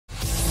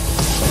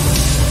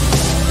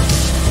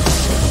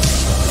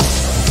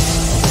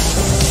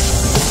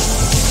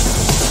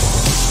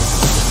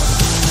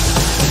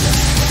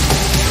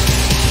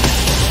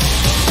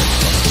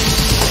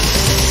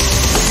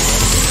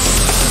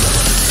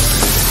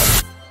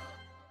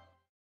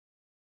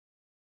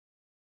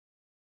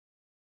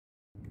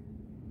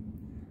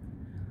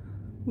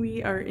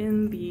We are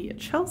in the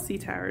Chelsea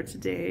Tower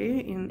today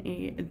in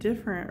a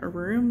different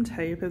room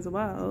type as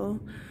well.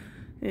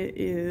 It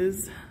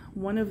is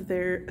one of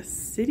their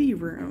city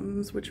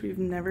rooms, which we've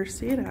never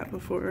stayed at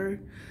before.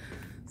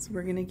 So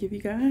we're gonna give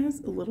you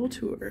guys a little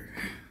tour.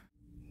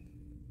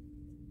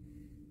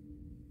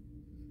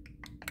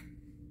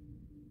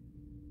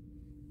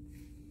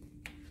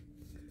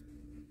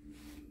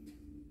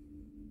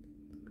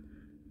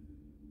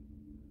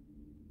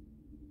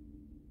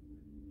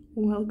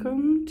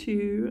 Welcome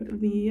to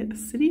the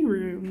city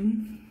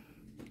room.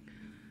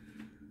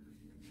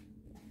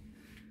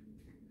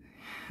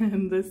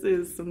 And this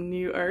is some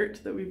new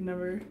art that we've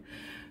never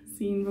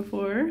seen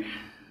before.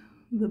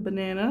 The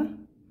banana.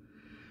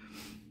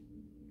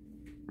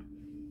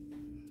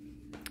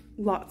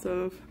 Lots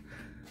of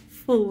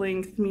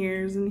full-length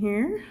mirrors in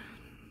here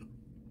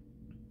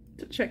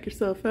to check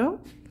yourself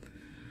out.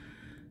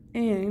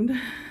 And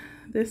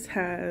this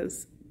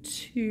has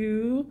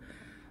two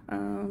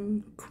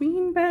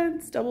queen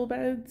beds, double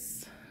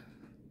beds.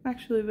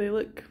 Actually, they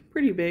look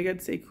pretty big.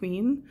 I'd say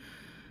queen.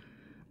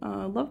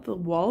 Love the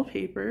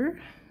wallpaper.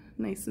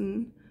 Nice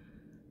and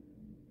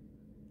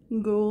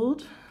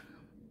gold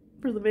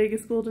for the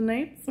Vegas Golden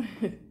Knights.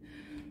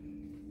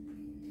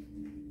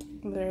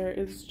 There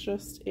is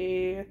just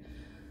a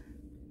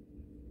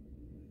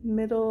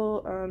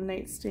middle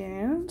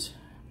nightstand.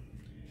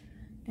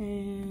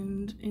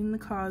 And in the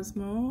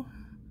Cosmo,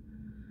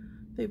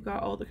 they've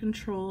got all the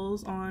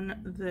controls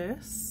on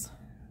this,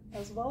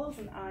 as well as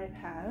an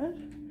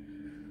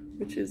iPad,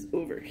 which is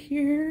over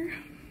here.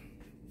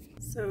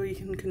 So you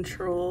can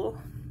control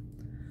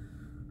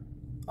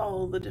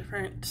all the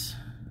different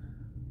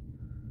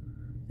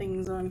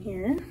things on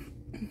here.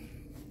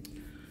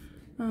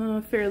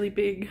 Fairly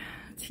big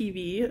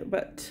TV,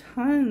 but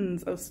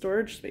tons of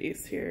storage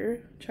space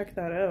here. Check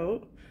that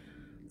out.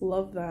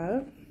 Love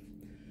that.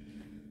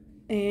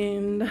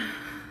 And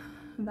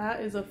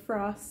that is a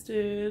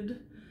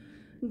frosted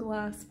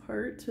glass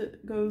part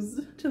that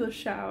goes to the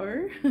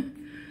shower.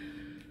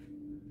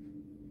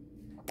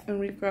 And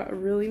we've got a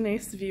really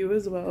nice view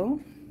as well.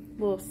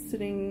 Little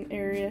sitting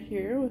area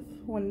here with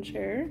one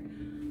chair.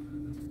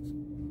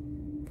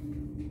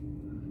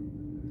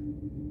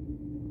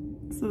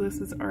 So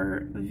this is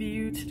our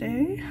view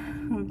today.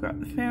 We've got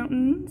the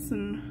fountains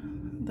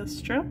and the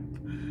strip.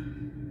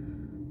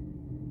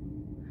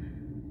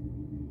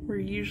 We're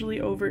usually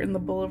over in the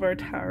Boulevard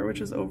Tower,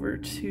 which is over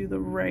to the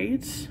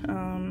right.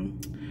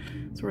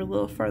 So we're a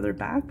little farther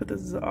back, but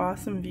this is an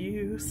awesome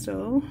view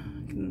still.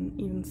 You can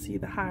even see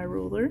the high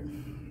roller.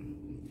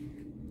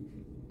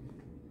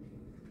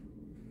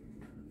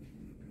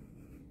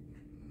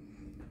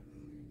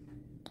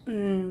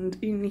 And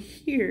in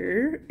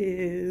here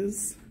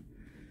is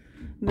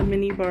the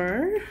mini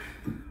bar,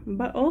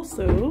 but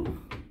also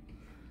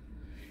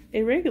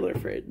a regular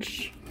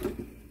fridge,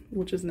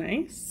 which is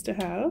nice to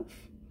have.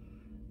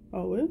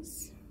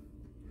 Always.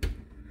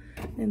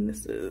 And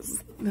this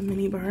is the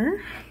mini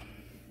bar,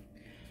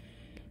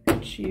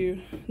 which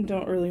you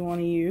don't really want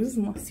to use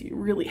unless you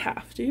really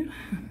have to.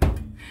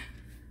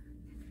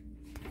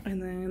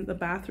 And then the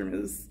bathroom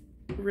is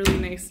really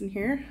nice in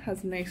here,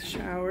 has a nice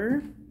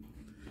shower.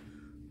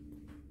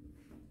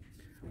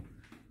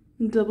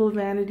 Double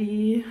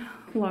vanity,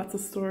 lots of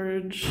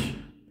storage.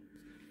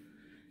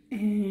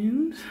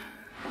 And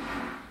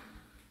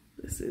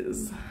this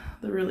is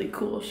the really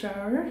cool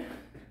shower.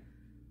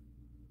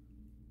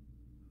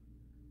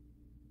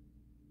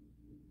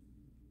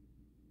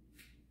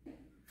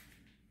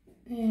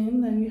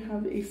 And then you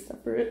have a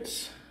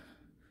separate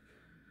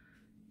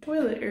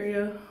toilet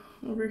area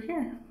over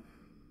here.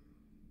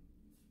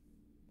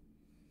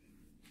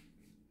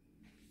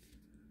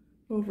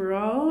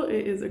 Overall,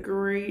 it is a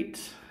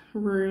great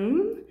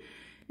room.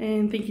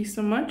 And thank you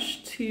so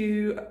much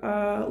to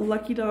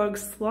Lucky Dog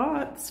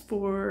Slots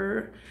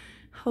for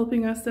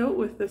helping us out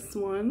with this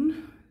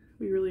one.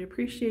 We really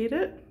appreciate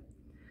it.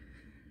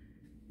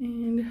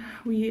 And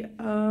we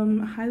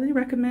highly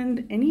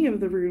recommend any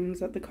of the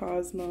rooms at the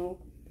Cosmo.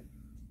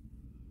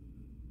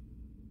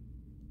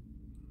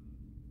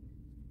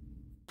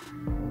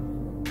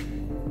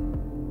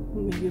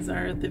 These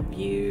are the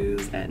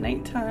views at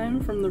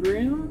nighttime from the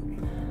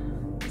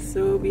room.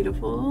 So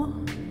beautiful.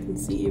 You can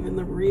see even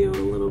the Rio a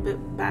little bit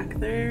back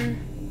there.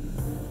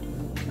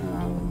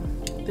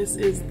 This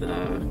is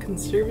the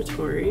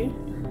conservatory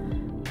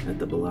at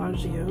the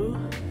Bellagio.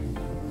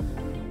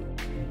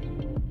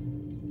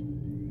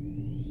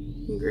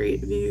 Great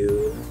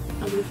view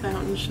of the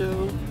fountain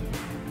show.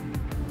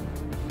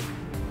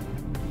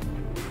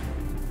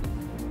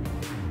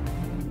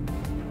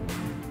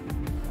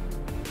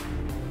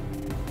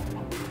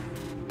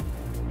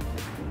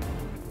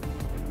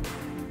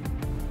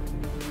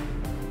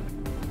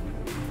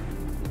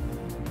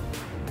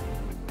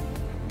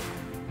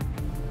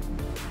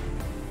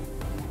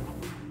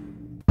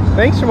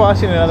 Thanks for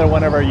watching another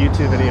one of our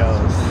YouTube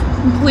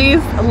videos.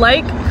 Please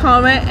like,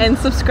 comment, and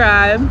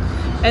subscribe,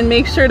 and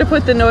make sure to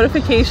put the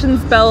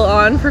notifications bell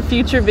on for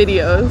future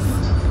videos.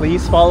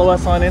 Please follow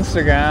us on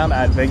Instagram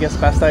at Vegas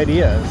Best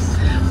Ideas.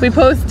 We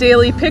post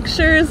daily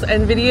pictures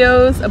and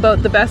videos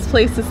about the best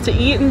places to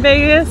eat in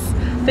Vegas,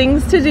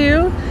 things to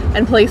do,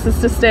 and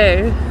places to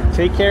stay.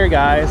 Take care,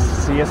 guys.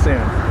 See you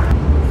soon.